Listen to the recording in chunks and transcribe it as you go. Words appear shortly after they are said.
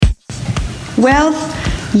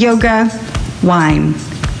Wealth, yoga, wine.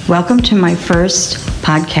 Welcome to my first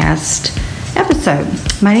podcast episode.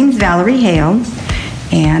 My name is Valerie Hale,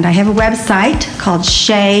 and I have a website called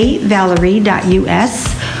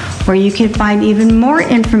shayvalerie.us where you can find even more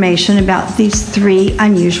information about these three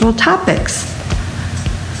unusual topics.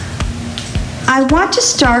 I want to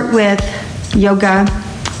start with yoga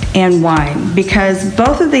and wine because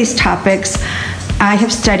both of these topics I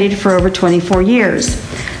have studied for over 24 years.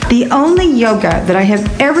 The only yoga that I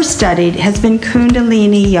have ever studied has been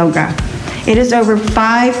Kundalini Yoga. It is over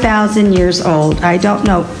 5,000 years old. I don't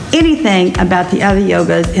know anything about the other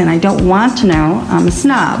yogas, and I don't want to know. I'm a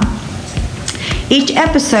snob. Each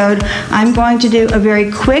episode, I'm going to do a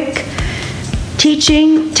very quick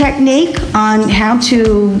teaching technique on how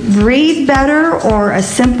to breathe better, or a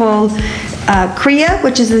simple Kriya,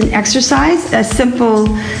 which is an exercise, a simple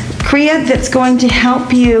Kriya that's going to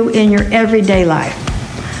help you in your everyday life.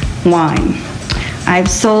 Wine. I've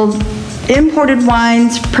sold imported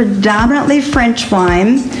wines, predominantly French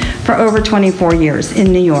wine, for over 24 years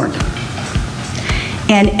in New York.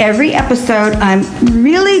 And every episode, I'm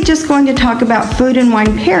really just going to talk about food and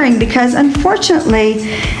wine pairing because, unfortunately,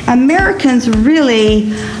 Americans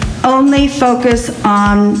really only focus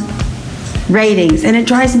on ratings, and it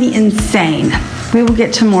drives me insane. We will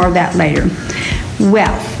get to more of that later.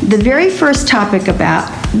 Wealth. The very first topic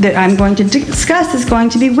that I'm going to discuss is going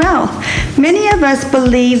to be wealth. Many of us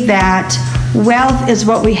believe that wealth is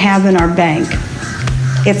what we have in our bank.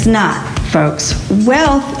 It's not, folks.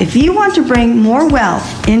 Wealth, if you want to bring more wealth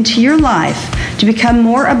into your life, to become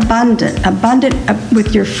more abundant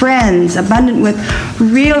with your friends, abundant with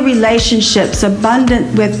real relationships,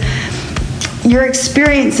 abundant with your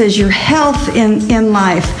experiences, your health in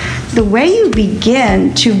life, the way you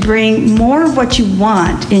begin to bring more of what you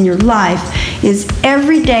want in your life is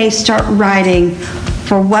every day start writing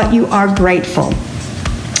for what you are grateful.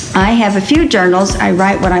 I have a few journals. I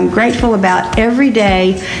write what I'm grateful about every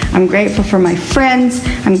day. I'm grateful for my friends.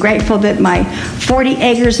 I'm grateful that my 40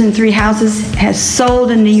 acres and 3 houses has sold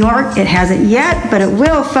in New York. It hasn't yet, but it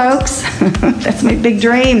will, folks. That's my big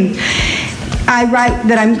dream. I write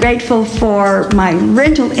that I'm grateful for my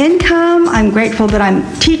rental income. I'm grateful that I'm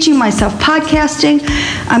teaching myself podcasting.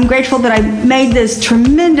 I'm grateful that I made this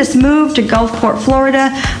tremendous move to Gulfport, Florida.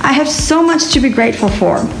 I have so much to be grateful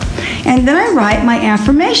for. And then I write my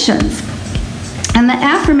affirmations. And the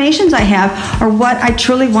affirmations I have are what I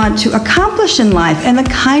truly want to accomplish in life and the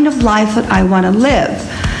kind of life that I want to live.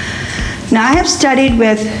 Now, I have studied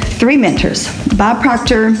with 3 mentors, Bob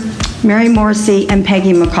Proctor, Mary Morrissey, and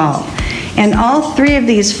Peggy McCall. And all 3 of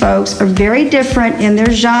these folks are very different in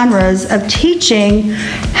their genres of teaching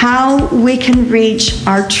how we can reach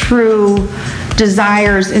our true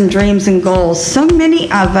desires and dreams and goals. So many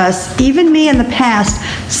of us, even me in the past,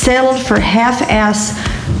 settled for half-ass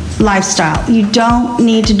lifestyle. You don't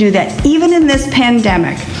need to do that, even in this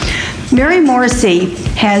pandemic. Mary Morrissey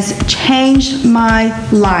has changed my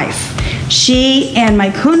life. She and my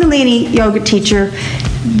Kundalini yoga teacher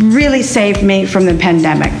really saved me from the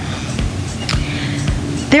pandemic.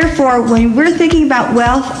 Therefore, when we're thinking about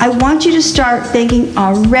wealth, I want you to start thinking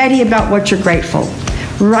already about what you're grateful.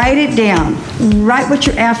 Write it down. Write what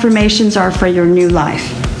your affirmations are for your new life.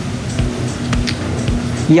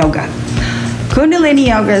 Yoga. Kundalini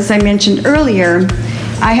Yoga, as I mentioned earlier,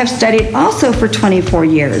 I have studied also for 24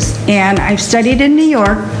 years, and I've studied in New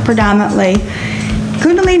York predominantly.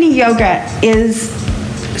 Kundalini Yoga is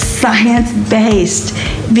science-based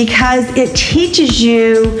because it teaches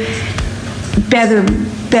you better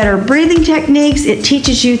breathing techniques. It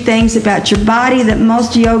teaches you things about your body that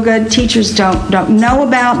most yoga teachers don't know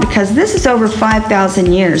about, because this is over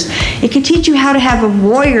 5,000 years. It can teach you how to have a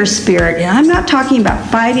warrior spirit, and I'm not talking about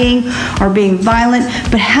fighting or being violent,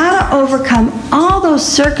 but how to overcome all those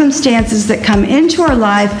circumstances that come into our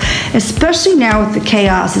life, especially now with the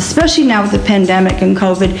chaos, especially now with the pandemic and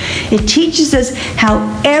COVID. It teaches us how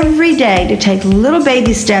every day to take little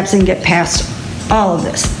baby steps and get past all of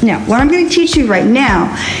this. Now, what I'm going to teach you right now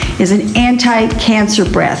is an anti-cancer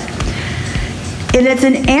breath. And it's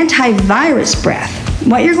an antivirus breath.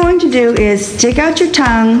 What you're going to do is stick out your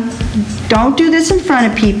tongue. Don't do this in front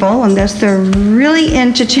of people unless they're really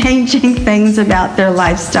into changing things about their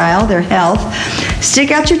lifestyle, their health.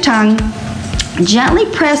 Stick out your tongue. Gently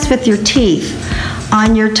press with your teeth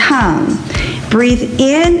on your tongue. Breathe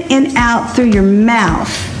in and out through your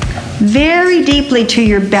mouth, very deeply to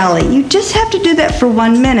your belly. You just have to do that for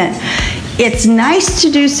 1 minute. It's nice to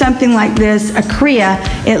do something like this, a Kriya,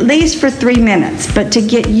 at least for 3 minutes, but to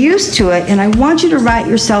get used to it, and I want you to write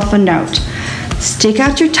yourself a note. Stick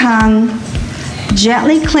out your tongue,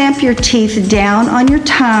 gently clamp your teeth down on your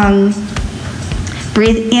tongue,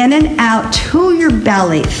 Breathe in and out to your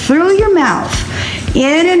belly, through your mouth,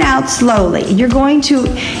 in and out slowly. You're going to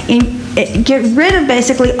get rid of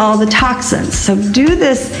basically all the toxins. So do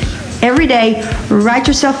this every day. Write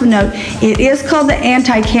yourself a note. It is called the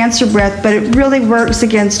anti-cancer breath, but it really works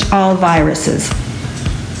against all viruses.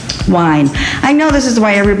 Wine. I know this is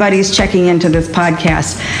why everybody's checking into this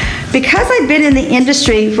podcast. Because I've been in the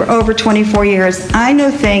industry for over 24 years, I know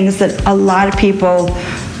things that a lot of people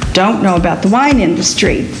don't know about the wine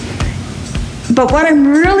industry. But what I'm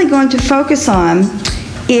really going to focus on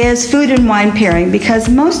is food and wine pairing, because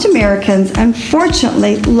most Americans,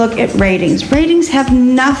 unfortunately, look at ratings. Ratings have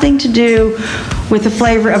nothing to do with the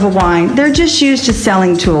flavor of a wine. They're just used as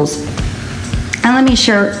selling tools. And let me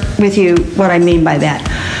share with you what I mean by that.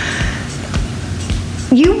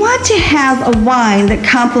 You want to have a wine that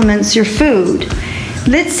complements your food.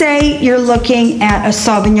 Let's say you're looking at a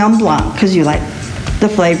Sauvignon Blanc because you like the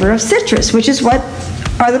flavor of citrus, which is what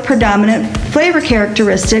are the predominant flavor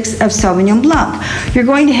characteristics of Sauvignon Blanc. You're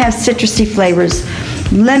going to have citrusy flavors,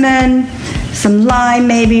 lemon, some lime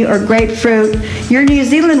maybe, or grapefruit. Your New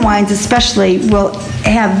Zealand wines especially will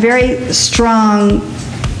have very strong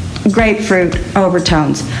grapefruit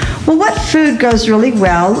overtones. Well, what food goes really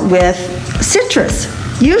well with citrus?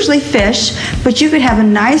 Usually fish, but you could have a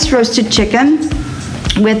nice roasted chicken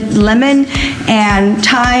with lemon and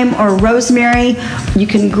thyme or rosemary. You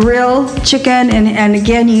can grill chicken and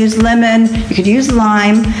again use lemon. You could use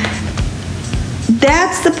lime.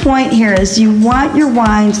 That's the point here, is you want your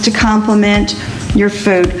wines to complement your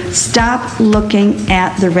food. Stop looking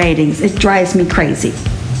at the ratings. It drives me crazy.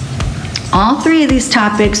 All three of these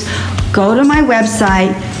topics, go to my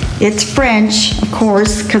website. It's French, of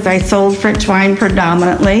course, because I sold French wine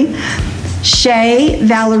predominantly.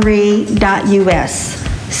 ChezValerie.us.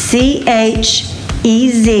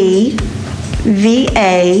 ChezValerie.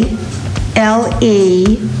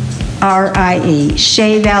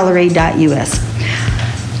 ChezValerie.us.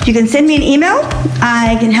 You can send me an email.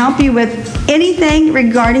 I can help you with anything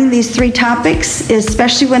regarding these three topics,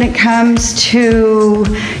 especially when it comes to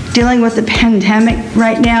dealing with the pandemic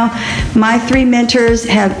right now. My three mentors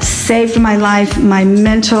have saved my life. My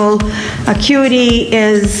mental acuity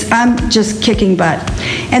I'm just kicking butt.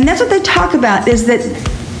 And that's what they talk about, is that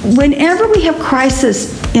whenever we have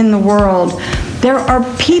crisis in the world, there are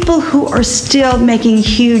people who are still making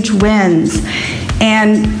huge wins.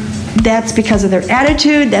 And that's because of their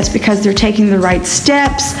attitude. That's because they're taking the right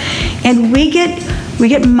steps. And we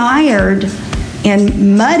get mired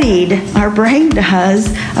and muddied, our brain does,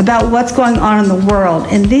 about what's going on in the world.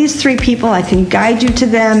 And these three people, I can guide you to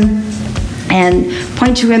them and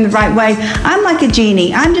point you in the right way. I'm like a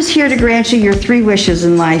genie. I'm just here to grant you your three wishes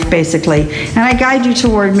in life, basically. And I guide you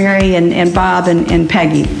toward Mary and Bob and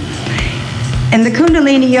Peggy. And the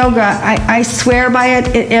Kundalini Yoga, I swear by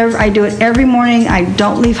it. I do it every morning. I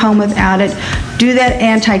don't leave home without it. Do that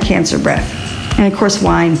anti-cancer breath. And of course,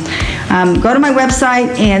 wine. Go to my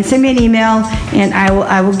website and send me an email, and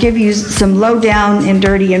I will give you some low-down and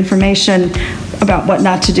dirty information about what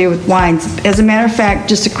not to do with wines. As a matter of fact,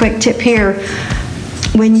 just a quick tip here.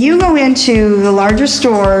 When you go into the larger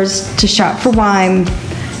stores to shop for wine,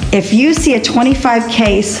 if you see a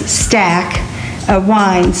 25-case stack of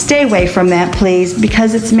wine, stay away from that, please,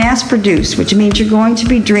 because it's mass-produced, which means you're going to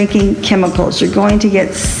be drinking chemicals. You're going to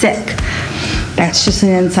get sick. That's just an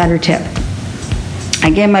insider tip.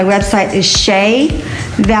 Again, my website is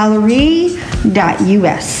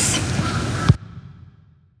ChezValerie.us.